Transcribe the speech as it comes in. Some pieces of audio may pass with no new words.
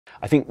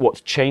I think what's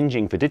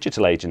changing for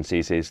digital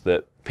agencies is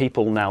that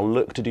people now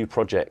look to do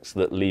projects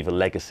that leave a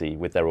legacy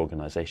with their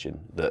organization,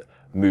 that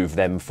move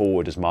them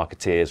forward as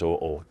marketeers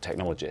or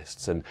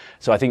technologists. And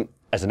so I think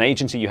as an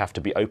agency, you have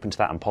to be open to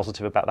that and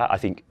positive about that. I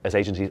think as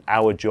agencies,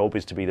 our job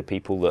is to be the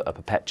people that are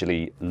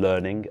perpetually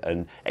learning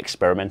and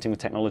experimenting with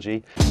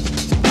technology.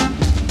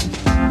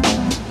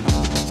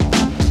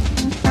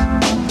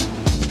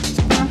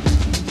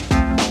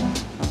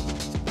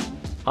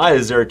 Hi,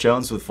 this is Eric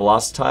Jones with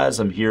Velocitize.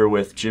 I'm here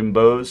with Jim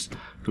Bowes,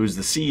 who's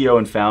the CEO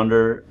and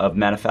founder of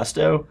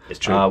Manifesto. It's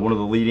true. One of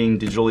the leading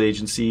digital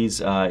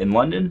agencies in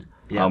London.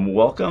 Yeah.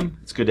 Welcome.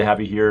 It's good to have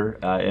you here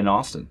in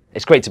Austin.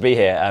 It's great to be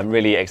here. I'm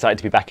really excited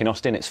to be back in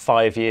Austin. It's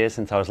 5 years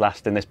since I was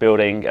last in this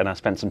building, and I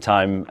spent some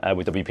time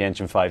with WP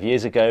Engine 5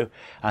 years ago.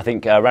 I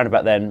think around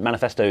about then,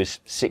 Manifesto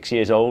is 6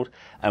 years old,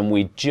 and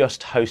we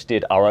just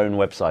hosted our own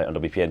website on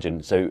WP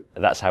Engine. So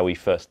that's how we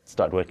first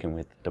started working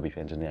with WP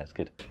Engine. Yeah, it's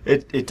good.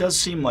 It does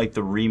seem like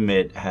the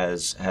remit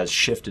has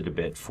shifted a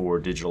bit for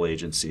digital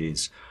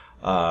agencies.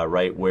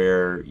 Right,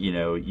 where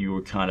you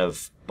were kind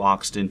of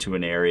boxed into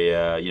an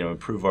area,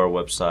 improve our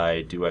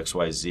website, do X,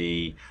 Y,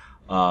 Z.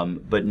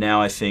 But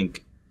now I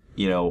think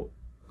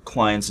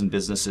clients and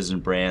businesses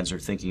and brands are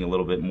thinking a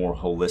little bit more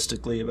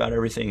holistically about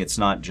everything. It's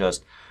not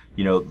just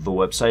the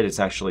website; it's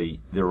actually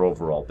their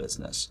overall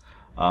business.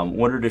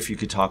 Wondered if you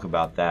could talk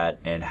about that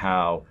and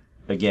how,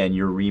 again,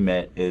 your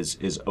remit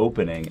is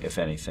opening, if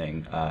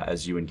anything,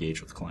 as you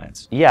engage with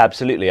clients. Yeah,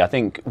 absolutely. I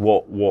think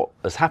what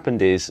has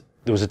happened is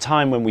there was a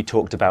time when we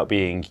talked about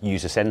being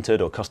user-centered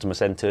or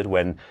customer-centered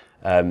when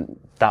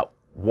that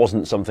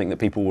wasn't something that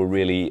people were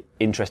really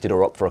interested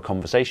or up for a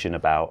conversation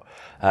about.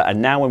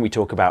 And now when we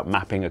talk about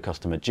mapping a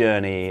customer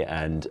journey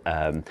and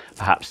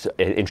perhaps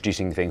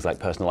introducing things like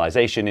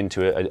personalization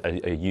into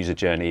a user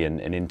journey and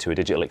into a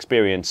digital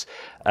experience,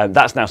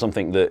 that's now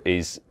something that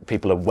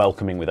people are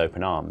welcoming with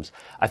open arms.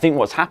 I think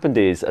what's happened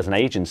is, as an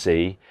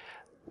agency,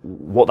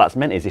 what that's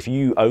meant is if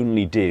you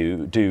only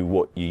do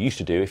what you used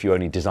to do, if you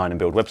only design and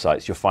build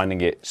websites, you're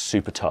finding it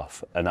super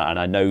tough. And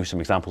I know some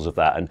examples of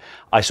that. And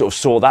I sort of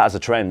saw that as a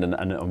trend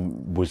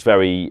and was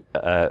very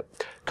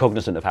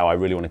cognizant of how I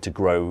really wanted to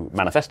grow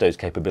Manifesto's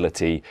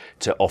capability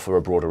to offer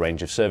a broader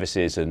range of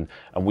services. And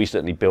we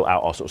certainly built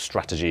out our sort of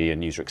strategy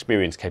and user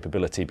experience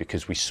capability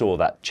because we saw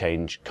that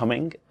change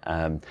coming.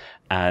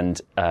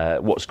 And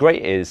what's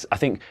great is, I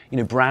think,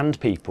 brand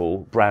people,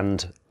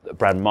 brand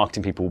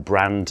marketing people,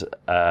 brand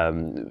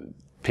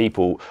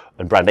people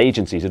and brand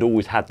agencies had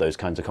always had those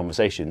kinds of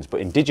conversations. But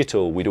in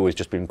digital, we'd always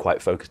just been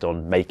quite focused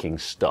on making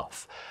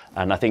stuff.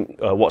 And I think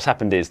what's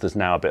happened is there's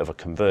now a bit of a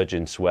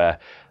convergence where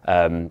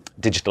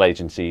digital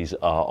agencies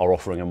are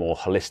offering a more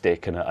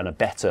holistic and a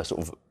better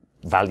sort of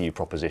value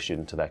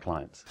proposition to their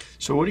clients.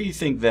 So what do you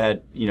think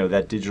that,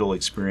 that digital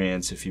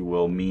experience, if you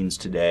will, means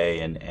today,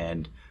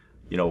 and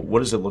what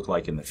does it look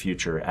like in the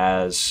future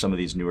as some of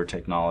these newer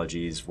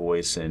technologies,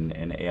 voice and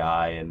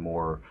AI and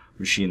more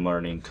machine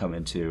learning come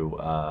into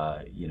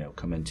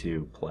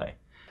play?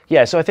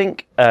 Yeah, so I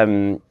think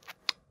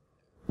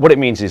what it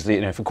means is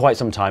that for quite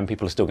some time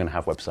people are still going to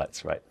have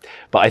websites, right?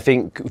 But I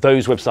think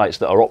those websites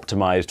that are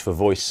optimized for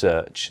voice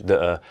search,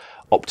 that are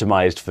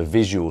optimized for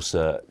visual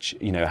search,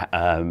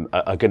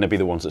 are going to be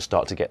the ones that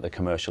start to get the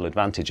commercial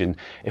advantage. And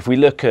if we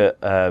look at,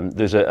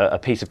 there's a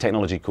piece of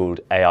technology called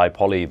AI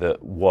Poly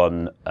that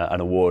won an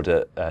award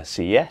at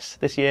CES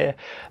this year,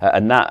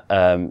 and that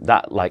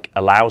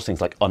allows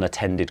things like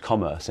unattended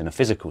commerce in a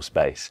physical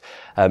space.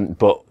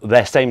 But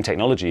their same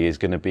technology is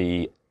going to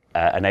be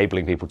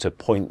enabling people to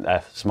point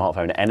their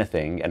smartphone at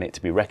anything and it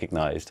to be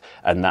recognized,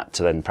 and that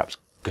to then perhaps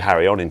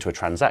carry on into a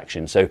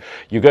transaction. So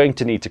you're going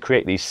to need to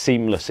create these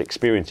seamless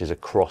experiences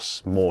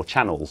across more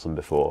channels than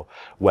before,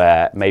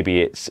 where maybe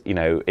it's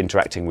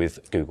interacting with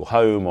Google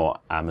Home or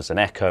Amazon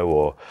Echo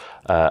or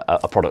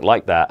a product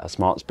like that, a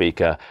smart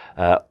speaker.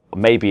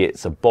 Maybe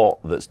it's a bot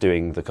that's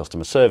doing the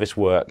customer service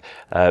work.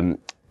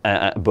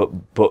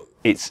 But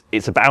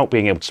it's about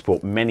being able to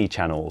support many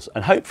channels,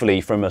 and hopefully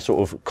from a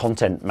sort of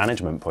content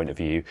management point of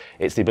view,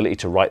 it's the ability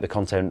to write the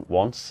content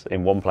once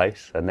in one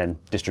place and then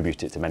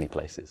distribute it to many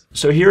places.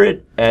 So here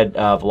at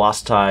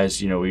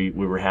Velocitize, we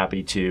were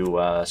happy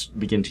to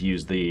begin to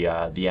use the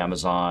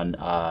Amazon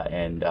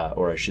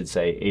or I should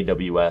say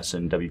AWS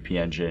and WP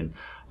Engine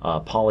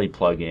Poly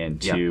plugin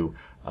to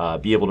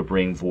be able to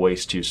bring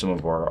voice to some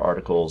of our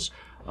articles.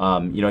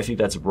 I think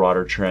that's a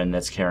broader trend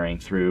that's carrying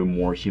through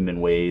more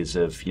human ways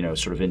of,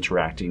 sort of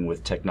interacting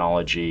with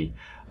technology,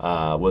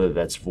 whether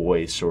that's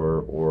voice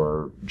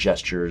or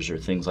gestures or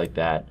things like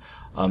that.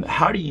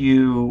 How do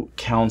you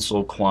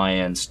counsel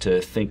clients to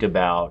think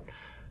about,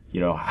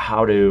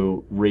 how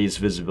to raise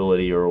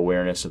visibility or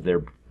awareness of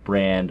their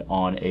brand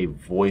on a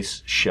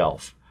voice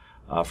shelf,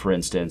 for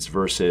instance,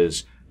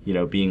 versus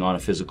being on a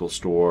physical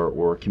store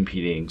or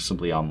competing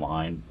simply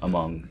online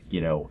among,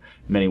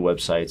 many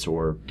websites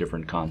or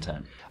different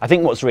content. I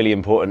think what's really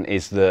important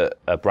is that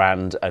a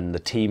brand and the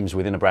teams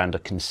within a brand are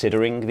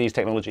considering these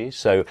technologies.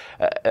 So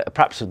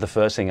perhaps the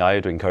first thing I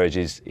would encourage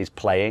is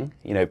playing.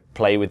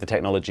 Play with the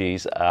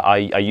technologies. I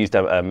used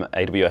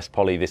AWS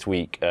Poly this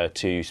week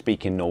to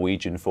speak in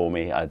Norwegian for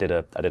me. I did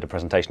a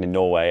presentation in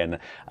Norway, and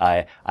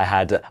I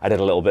did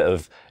a little bit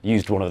of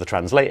used one of the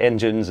translate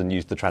engines and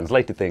used the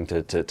translated thing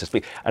to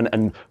speak.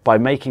 And by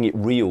making it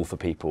real for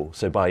people,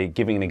 so by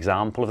giving an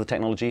example of the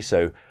technology.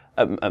 So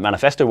at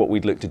Manifesto, what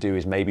we'd look to do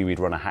is maybe we'd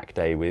run a hack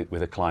day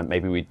with a client.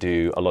 Maybe we'd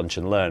do a lunch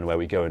and learn where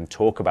we go and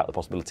talk about the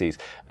possibilities.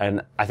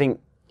 And I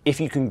think if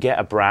you can get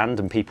a brand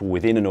and people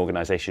within an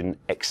organization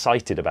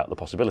excited about the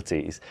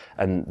possibilities,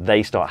 and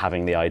they start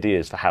having the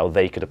ideas for how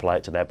they could apply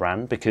it to their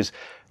brand, because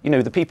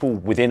the people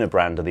within a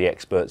brand are the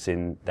experts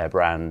in their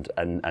brand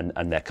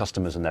and their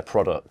customers and their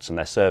products and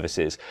their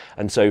services.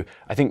 And so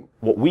I think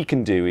what we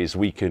can do is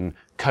we can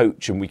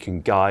coach and we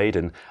can guide.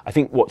 And I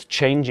think what's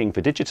changing for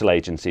digital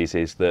agencies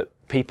is that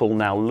people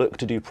now look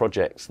to do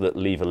projects that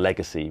leave a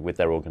legacy with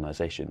their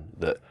organization,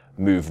 that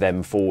move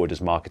them forward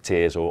as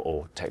marketeers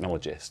or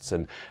technologists.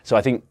 And so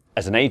I think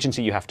as an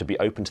agency, you have to be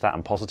open to that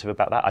and positive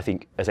about that. I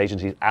think as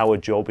agencies, our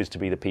job is to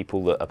be the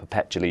people that are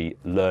perpetually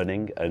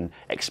learning and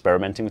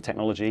experimenting with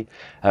technology.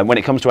 When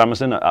it comes to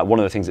Amazon, one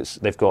of the things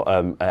they've got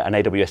an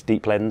AWS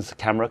Deep Lens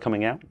camera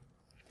coming out.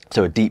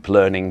 So a deep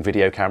learning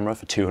video camera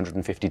for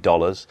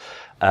 $250.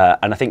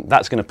 And I think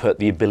that's going to put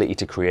the ability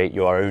to create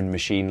your own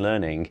machine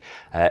learning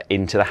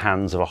into the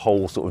hands of a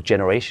whole sort of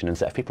generation and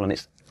set of people. And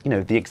it's,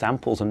 the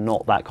examples are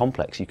not that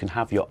complex. You can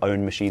have your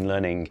own machine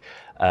learning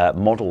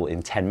model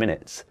in 10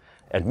 minutes.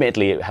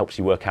 Admittedly, it helps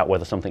you work out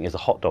whether something is a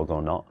hot dog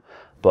or not,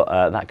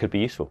 but that could be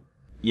useful.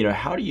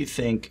 How do you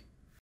think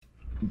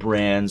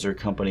brands or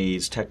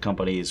companies, tech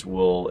companies,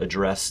 will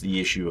address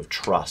the issue of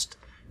trust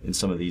in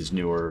some of these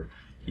newer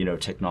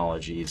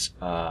technologies,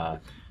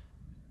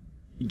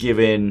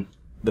 given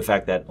the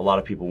fact that a lot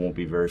of people won't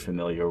be very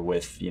familiar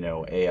with,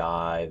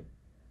 AI,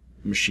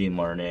 machine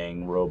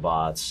learning,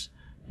 robots,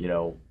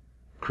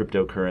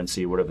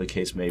 cryptocurrency, whatever the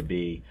case may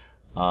be?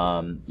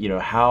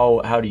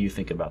 How do you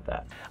think about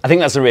that? I think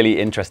that's a really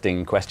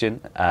interesting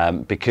question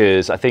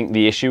because I think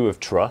the issue of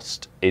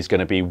trust is going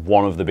to be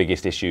one of the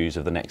biggest issues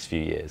of the next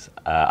few years.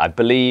 I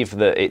believe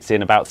that it's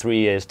in about 3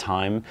 years'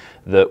 time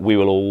that we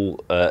will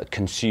all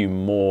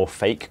consume more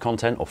fake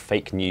content or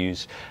fake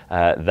news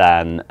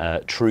than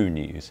true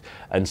news.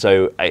 And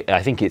so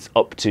I think it's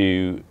up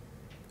to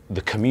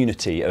the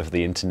community of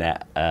the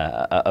internet,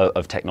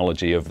 of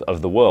technology,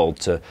 of the world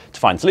to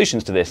find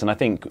solutions to this. And I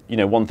think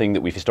one thing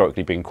that we've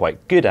historically been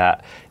quite good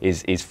at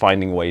is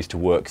finding ways to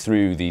work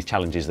through these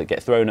challenges that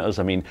get thrown at us.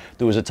 I mean,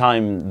 there was a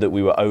time that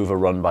we were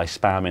overrun by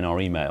spam in our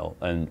email,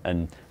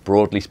 and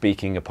broadly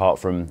speaking, apart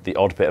from the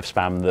odd bit of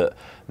spam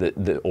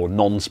that or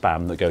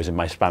non-spam that goes in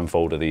my spam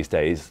folder these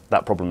days,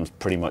 that problem's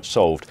pretty much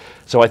solved.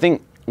 So I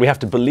think we have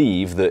to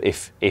believe that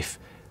if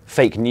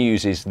fake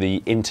news is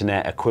the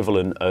internet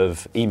equivalent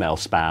of email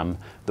spam,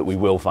 that we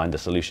will find a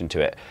solution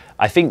to it.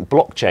 I think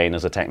blockchain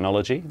as a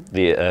technology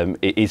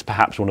is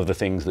perhaps one of the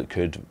things that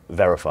could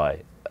verify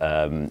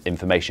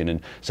information.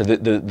 And so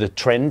the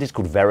trend is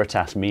called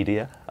Veritas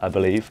Media, I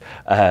believe.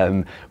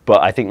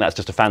 But I think that's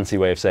just a fancy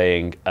way of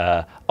saying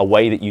a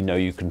way that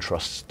you can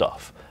trust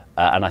stuff.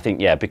 And I think,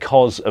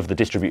 because of the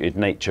distributed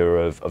nature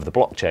of the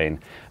blockchain,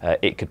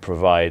 it could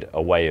provide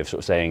a way of sort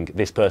of saying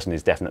this person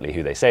is definitely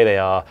who they say they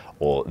are,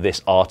 or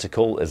this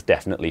article is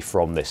definitely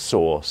from this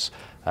source.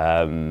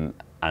 And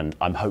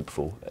I'm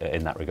hopeful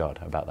in that regard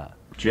about that.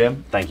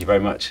 Jim, thank you very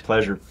much.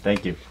 Pleasure.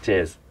 Thank you.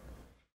 Cheers.